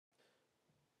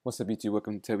What's up YouTube,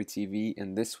 welcome to Toby TV,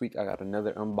 and this week I got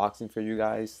another unboxing for you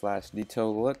guys /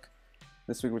 detailed look.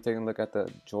 This week we're taking a look at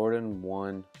the Jordan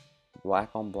 1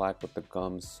 black on black with the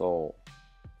Gumsole.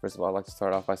 First of all, I'd like to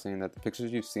start off by saying that the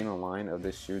pictures you've seen online of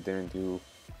this shoe didn't do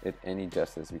it any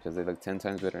justice because they look 10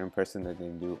 times better in person than they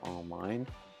do online.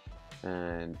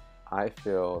 And I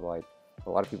feel like a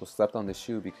lot of people slept on this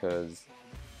shoe because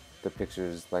the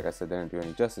pictures, like I said, didn't do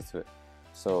any justice to it.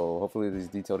 So hopefully these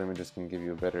detailed images can give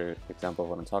you a better example of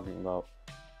what I'm talking about.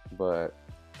 But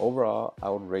overall, I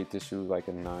would rate this shoe like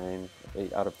a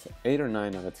 8 or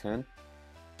 9 out of 10.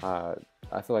 I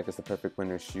feel like it's the perfect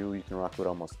winter shoe. You can rock with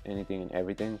almost anything and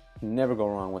everything. Never go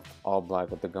wrong with all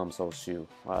black with the Gumsole shoe.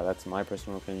 That's my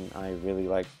personal opinion. I really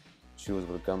like shoes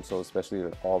with Gumsole, especially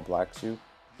the all black shoe.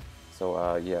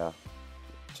 So yeah,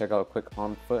 check out Quick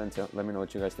on foot and let me know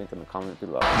what you guys think in the comment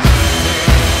below.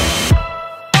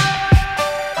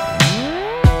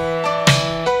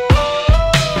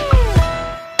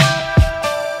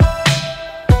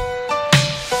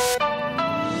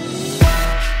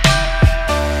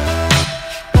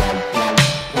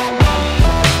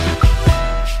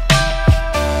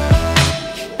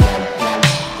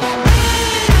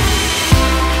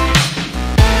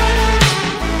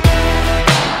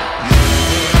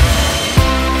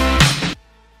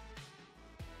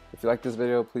 If you like this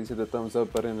video, please hit the thumbs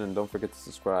up button and don't forget to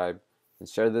subscribe and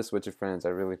share this with your friends. I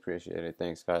really appreciate it.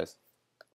 Thanks, guys.